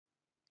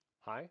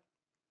Hi,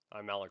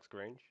 I'm Alex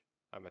Grange.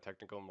 I'm a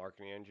technical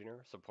marketing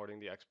engineer supporting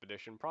the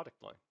Xpedition product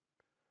line.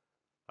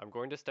 I'm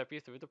going to step you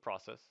through the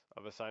process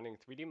of assigning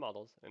 3D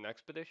models in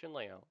Xpedition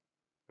Layout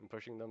and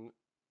pushing them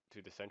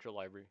to the central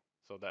library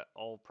so that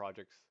all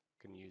projects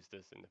can use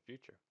this in the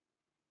future.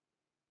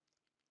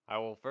 I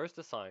will first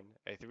assign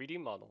a 3D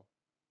model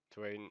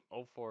to an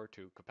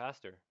 042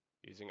 capacitor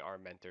using our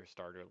Mentor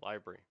starter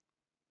library.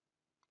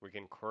 We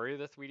can query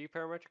the 3D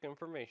parametric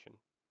information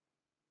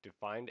to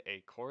find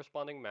a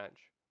corresponding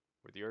match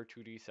with your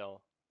 2D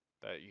cell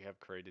that you have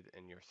created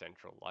in your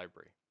central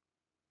library.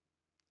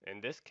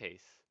 In this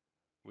case,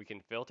 we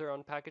can filter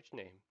on package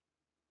name.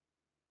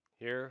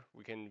 Here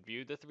we can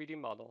view the 3D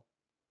model,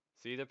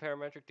 see the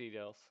parametric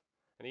details,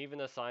 and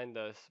even assign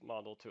this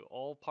model to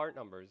all part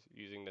numbers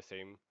using the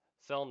same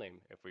cell name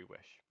if we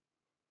wish.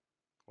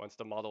 Once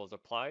the model is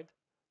applied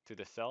to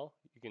the cell,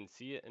 you can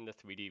see it in the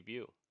 3D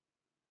view.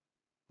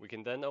 We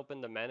can then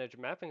open the Manage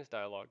Mappings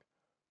dialog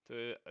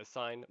to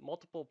assign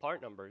multiple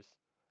part numbers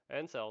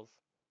and cells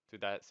to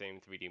that same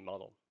 3D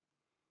model.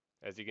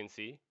 As you can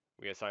see,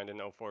 we assigned an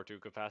 042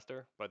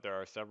 capacitor, but there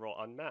are several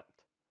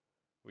unmapped.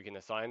 We can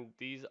assign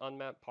these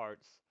unmapped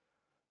parts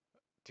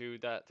to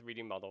that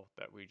 3D model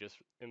that we just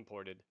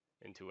imported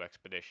into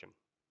Xpedition.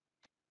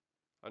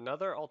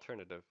 Another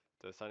alternative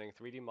to assigning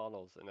 3D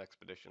models in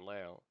Xpedition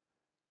Layout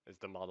is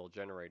the model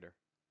generator.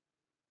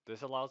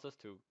 This allows us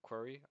to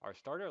query our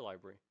starter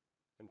library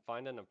and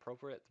find an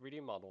appropriate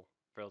 3D model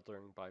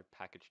filtering by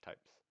package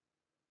types.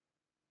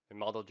 In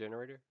Model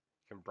Generator,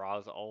 you can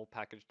browse all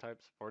package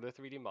types for the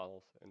 3D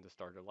models in the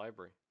starter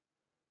library.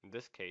 In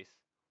this case,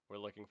 we're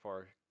looking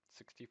for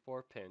a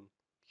 64-pin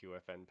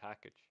QFN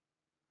package.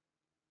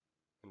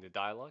 In the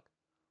dialog,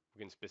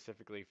 we can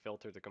specifically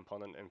filter the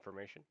component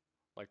information,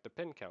 like the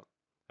pin count,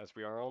 as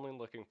we are only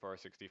looking for a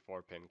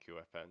 64-pin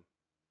QFN.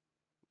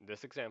 In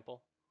this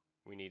example,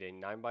 we need a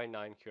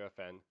 9x9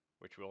 QFN,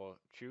 which we'll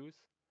choose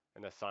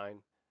and assign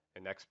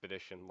in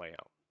Xpedition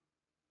Layout.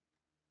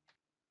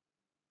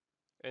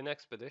 In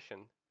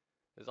Xpedition,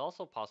 it is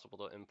also possible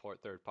to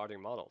import third-party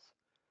models.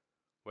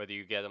 Whether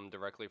you get them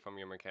directly from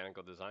your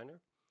mechanical designer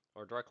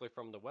or directly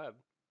from the web,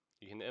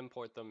 you can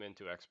import them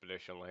into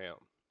Xpedition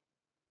Layout.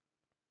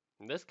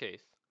 In this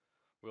case,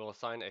 we will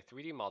assign a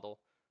 3D model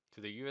to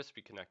the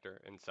USB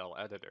connector in Cell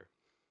Editor.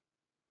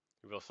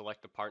 We will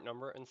select the part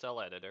number in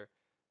Cell Editor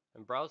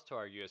and browse to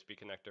our USB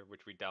connector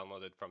which we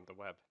downloaded from the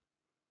web.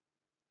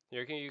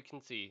 Here you can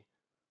see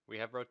we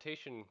have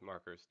rotation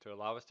markers to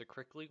allow us to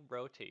quickly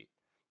rotate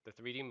the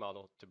 3D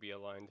model to be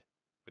aligned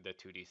with the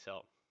 2D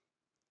cell,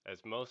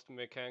 as most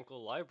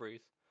mechanical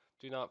libraries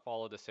do not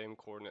follow the same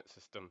coordinate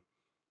system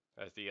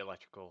as the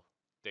electrical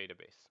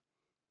database.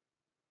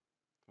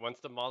 Once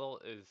the model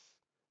is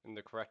in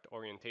the correct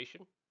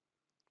orientation,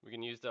 we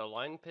can use the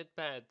Align Pin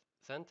Pad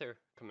Center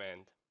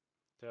command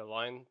to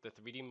align the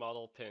 3D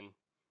model pin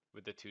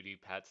with the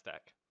 2D pad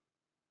stack.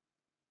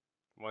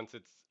 Once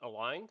it's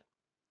aligned,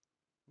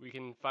 we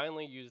can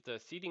finally use the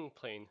Seating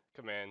Plane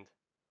command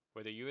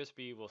where the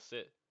USB will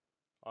sit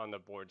on the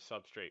board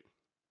substrate.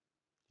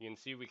 You can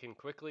see we can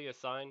quickly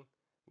assign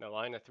and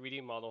align a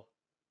 3D model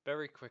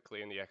very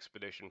quickly in the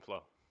Xpedition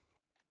flow.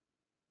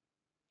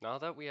 Now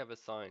that we have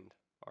assigned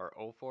our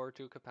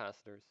 042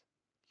 capacitors,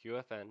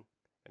 QFN,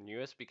 and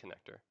USB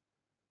connector,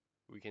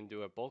 we can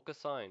do a bulk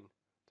assign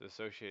to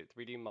associate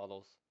 3D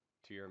models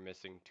to your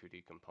missing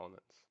 2D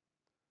components.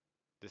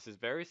 This is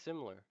very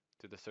similar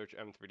to the search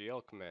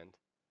M3DL command,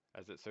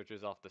 as it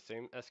searches off the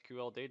same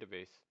SQL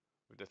database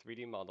with the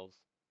 3D models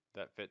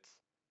that fits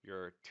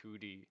your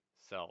 2D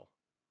cell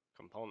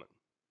component.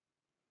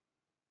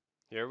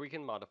 Here we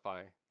can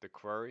modify the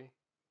query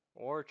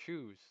or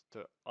choose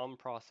to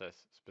unprocess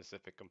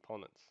specific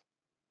components.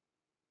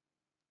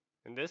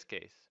 In this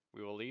case,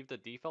 we will leave the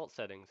default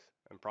settings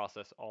and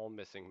process all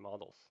missing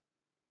models.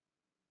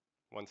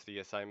 Once the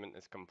assignment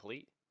is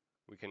complete,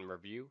 we can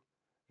review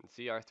and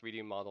see our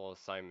 3D model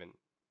assignment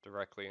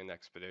directly in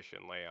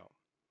Xpedition Layout.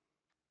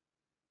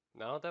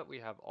 Now that we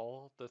have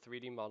all the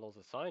 3D models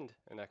assigned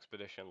in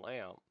Xpedition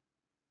Layout,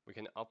 we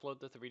can upload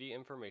the 3D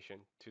information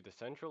to the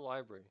central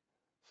library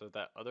so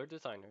that other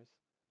designers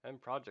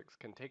and projects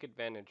can take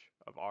advantage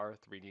of our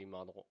 3D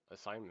model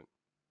assignment.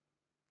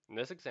 In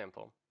this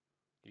example,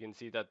 you can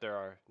see that there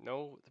are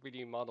no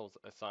 3D models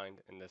assigned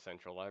in the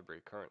central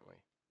library currently.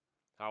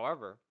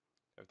 However,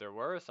 if there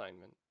were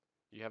assignment,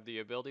 you have the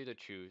ability to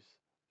choose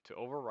to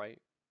overwrite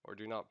or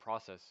do not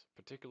process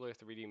particular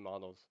 3D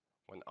models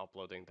when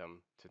uploading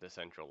them to the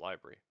central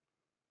library.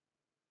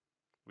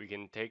 We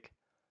can take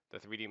the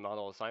 3D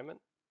model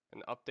assignment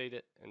and update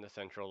it in the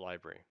central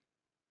library.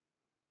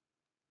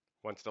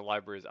 Once the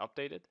library is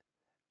updated,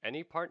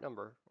 any part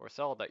number or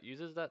cell that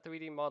uses that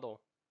 3D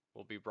model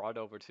will be brought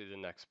over to the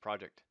next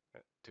project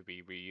to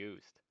be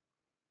reused.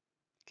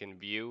 You can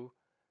view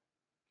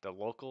the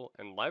local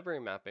and library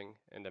mapping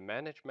in the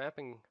Manage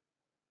Mapping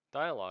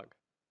dialog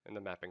in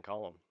the mapping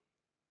column.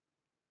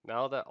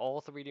 Now that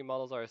all 3D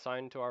models are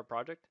assigned to our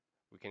project,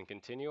 we can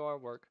continue our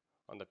work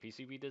on the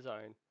PCB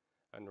design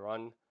and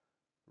run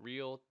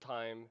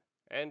real-time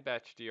and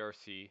batch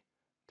DRC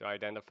to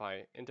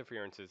identify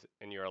interferences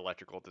in your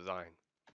electrical design.